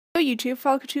YouTube,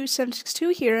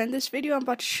 Falco2762 here. In this video I'm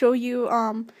about to show you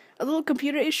a little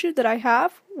computer issue that I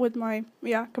have with my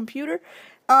computer.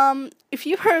 If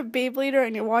you are a Beyblader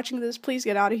and you're watching this, please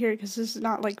get out of here because this is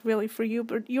not like really for you,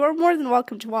 but you are more than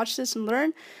welcome to watch this and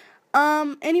learn.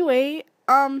 Anyway,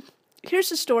 here's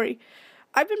the story.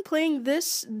 I've been playing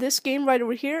this game right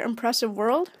over here, Impressive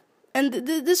World. And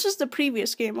this is the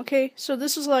previous game, okay? So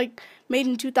this is like made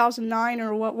in 2009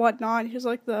 or whatnot. Here's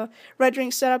like the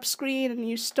rendering setup screen, and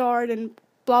you start and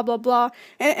blah blah blah,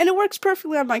 and it works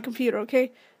perfectly on my computer,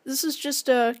 okay? This is just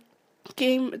a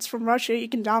game. It's from Russia. You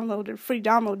can download it, free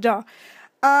download, duh.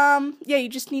 Yeah, you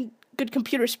just need good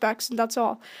computer specs, and that's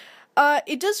all.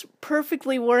 It does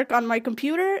perfectly work on my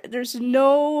computer. There's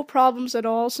no problems at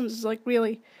all since it's like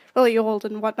really old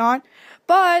and whatnot.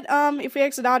 But if we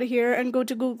exit out of here and go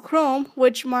to Google Chrome,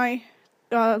 which my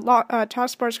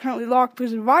taskbar is currently locked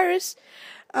because of a virus,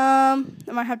 I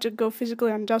might have to go physically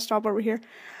on desktop over here.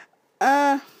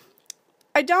 I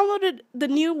downloaded the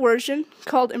new version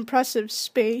called Impressive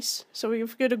Space. So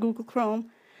if we go to Google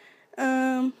Chrome,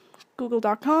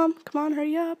 google.com, come on,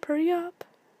 hurry up.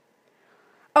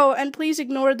 Oh, and please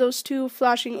ignore those two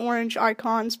flashing orange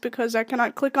icons because I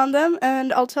cannot click on them,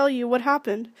 and I'll tell you what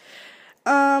happened.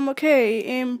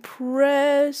 Okay,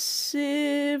 impressive,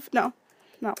 no,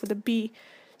 not with a B,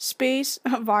 space,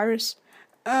 virus.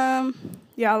 Yeah,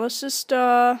 let's just,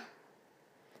 get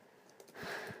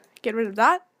rid of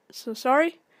that, so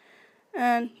sorry.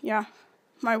 And, yeah,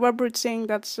 my web root saying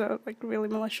that's, like, really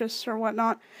malicious or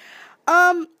whatnot.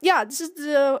 Yeah, this is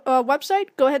the,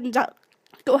 website. Go ahead and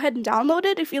download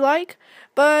it if you like.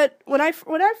 But when I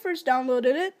first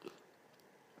downloaded it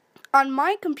on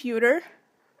my computer,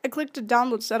 I clicked the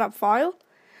download setup file.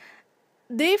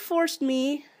 They forced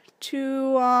me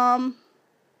to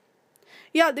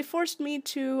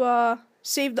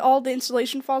save all the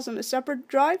installation files on a separate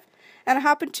drive, and I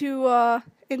happened to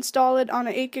install it on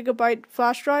an 8GB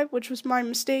flash drive, which was my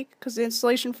mistake because the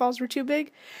installation files were too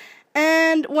big.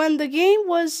 And when the game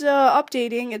was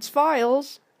updating its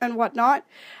files and whatnot,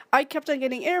 I kept on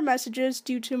getting error messages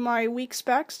due to my weak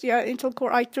specs, Intel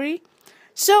Core i3.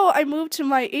 So I moved to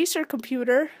my Acer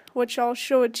computer, which I'll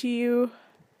show it to you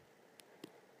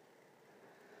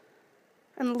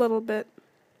in a little bit.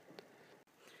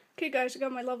 Okay guys, I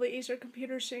got my lovely Acer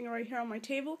computer sitting right here on my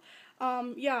table.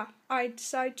 Yeah, I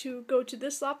decided to go to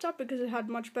this laptop because it had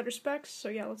much better specs, so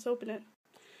yeah, let's open it.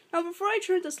 Now, before I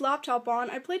turned this laptop on,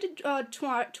 I played it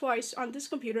twice on this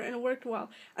computer, and it worked well.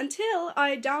 Until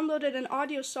I downloaded an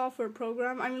audio software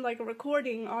program, I mean like a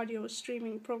recording audio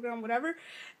streaming program, whatever,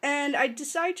 and I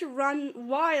decided to run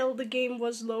while the game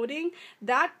was loading.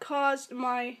 That caused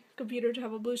my computer to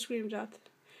have a blue screen of death.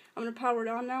 I'm going to power it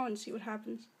on now and see what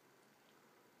happens.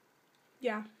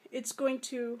 Yeah, it's going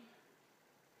to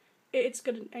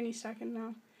any second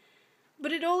now.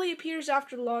 But it only appears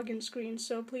after the login screen,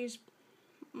 so please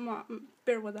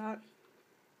bear with that.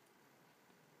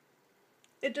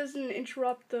 It doesn't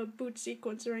interrupt the boot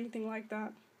sequence or anything like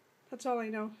that. That's all I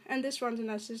know. And this runs an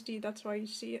SSD, that's why you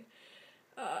see it.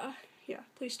 Yeah,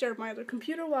 please stare at my other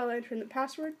computer while I enter in the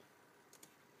password.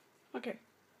 Okay.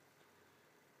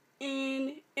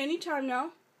 In any time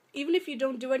now, even if you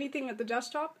don't do anything at the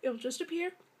desktop, it'll just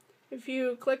appear. If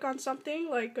you click on something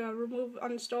like remove,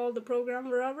 uninstall the program,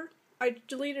 wherever, I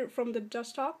delete it from the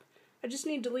desktop. I just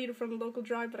need to delete it from the local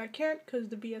drive, but I can't because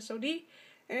the BSOD.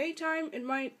 And anytime it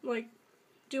might like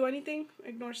do anything,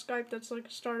 ignore Skype. That's like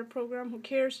a starter program. Who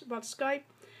cares about Skype?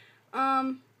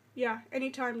 Yeah,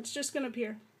 anytime it's just gonna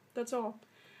appear. That's all.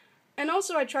 And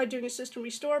also, I tried doing a system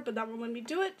restore, but that won't let me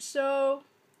do it. So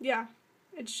yeah,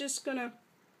 it's just gonna.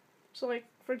 So like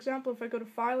for example, if I go to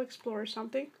File Explorer or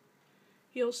something,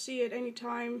 you'll see it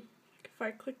anytime. If I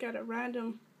click at a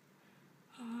random.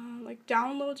 Like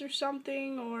downloads or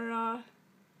something, or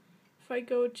if I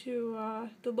go to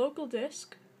the local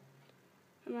disk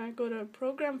and I go to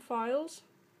program files,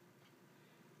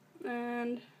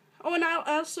 and and I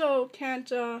also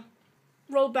can't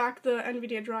roll back the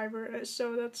NVIDIA driver,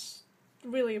 so that's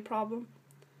really a problem.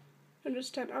 And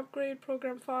just upgrade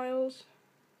program files.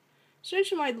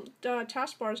 Strangely, my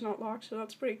taskbar is not locked, so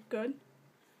that's pretty good.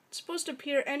 It's supposed to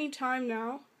appear anytime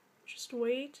now. Just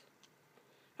wait.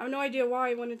 I have no idea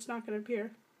why when it's not going to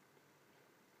appear.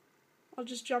 I'll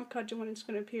just jump cut to when it's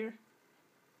going to appear.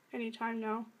 Anytime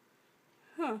now.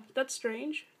 Huh, that's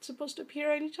strange. It's supposed to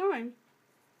appear anytime.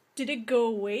 Did it go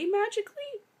away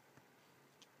magically?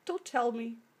 Don't tell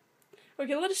me.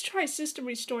 Okay, let us try system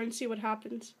restore and see what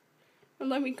happens.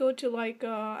 And let me go to like,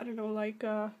 I don't know, like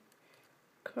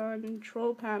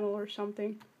control panel or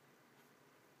something.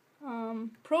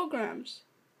 Programs.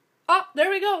 Oh, there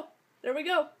we go.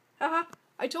 Haha.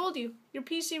 I told you, your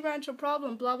PC ran into a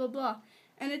problem, blah blah blah.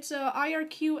 And it's a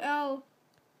IRQL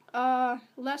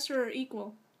lesser or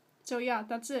equal. So yeah,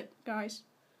 that's it, guys.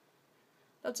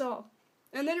 That's all.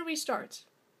 And then it restarts.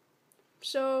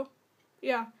 So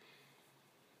yeah.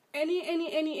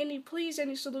 Please,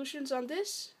 any solutions on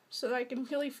this so that I can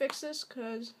really fix this,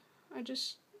 because I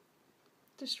just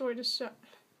destroyed a $700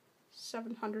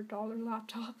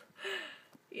 laptop.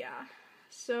 Yeah,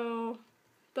 so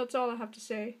that's all I have to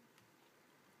say.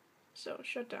 So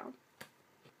shut down.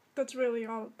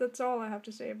 That's all I have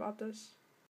to say about this.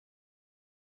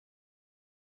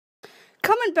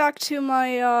 Coming back to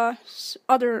my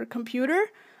other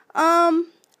computer, I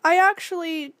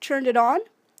actually turned it on,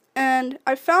 and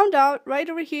I found out right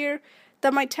over here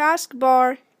that my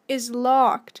taskbar is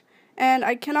locked, and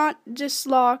I cannot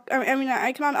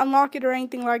I cannot unlock it or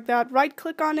anything like that. Right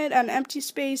click on it and empty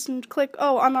space and click,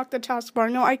 oh, unlock the taskbar.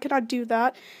 No, I cannot do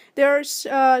that. There's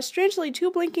strangely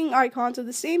 2 blinking icons of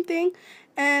the same thing,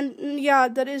 and yeah,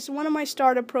 that is one of my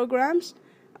startup programs.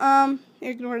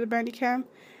 Ignore the Bandicam.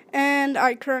 And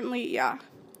I currently, yeah,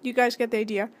 you guys get the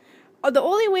idea. The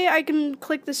only way I can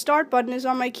click the start button is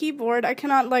on my keyboard. I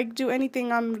cannot, like, do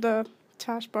anything on the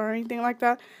taskbar or anything like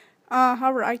that.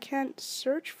 However, I can't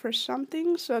search for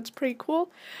something, so that's pretty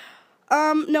cool.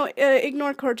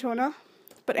 Ignore Cortana.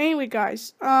 But anyway,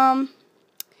 guys,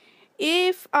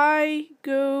 if I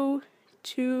go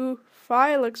to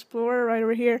File Explorer right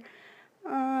over here,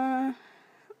 I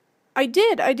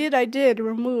did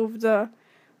remove the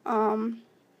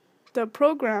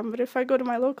program, but if I go to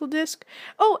my local disk,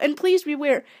 oh, and please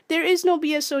beware, there is no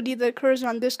BSOD that occurs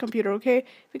on this computer, okay?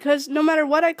 Because no matter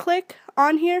what I click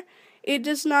on here, it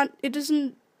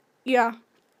doesn't, yeah,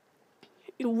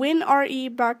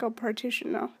 WinRE backup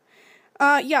partition now.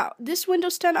 Yeah, this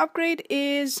Windows 10 upgrade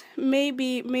is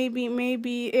maybe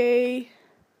a,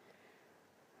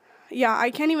 yeah,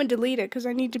 I can't even delete it because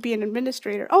I need to be an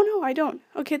administrator. Oh no, I don't.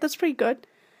 Okay, that's pretty good.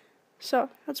 So,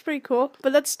 that's pretty cool.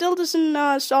 But that still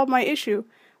doesn't solve my issue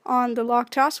on the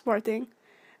lock taskbar thing.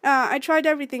 I tried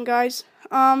everything, guys.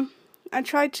 I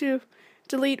tried to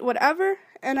delete whatever,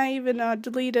 and I even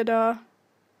deleted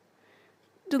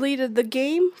the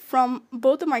game from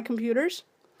both of my computers.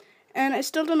 And I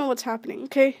still don't know what's happening,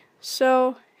 okay?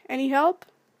 So, any help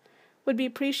would be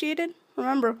appreciated.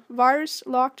 Remember, virus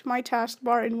locked my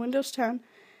taskbar in Windows 10.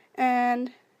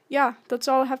 And yeah, that's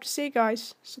all I have to say,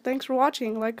 guys. So thanks for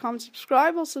watching. Like, comment,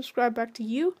 subscribe. I'll subscribe back to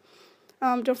you.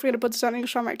 Don't forget to put this on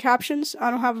English on my captions.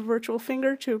 I don't have a virtual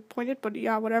finger to point it, but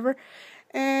yeah, whatever.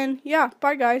 And yeah,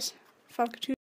 bye, guys. Falcon 2.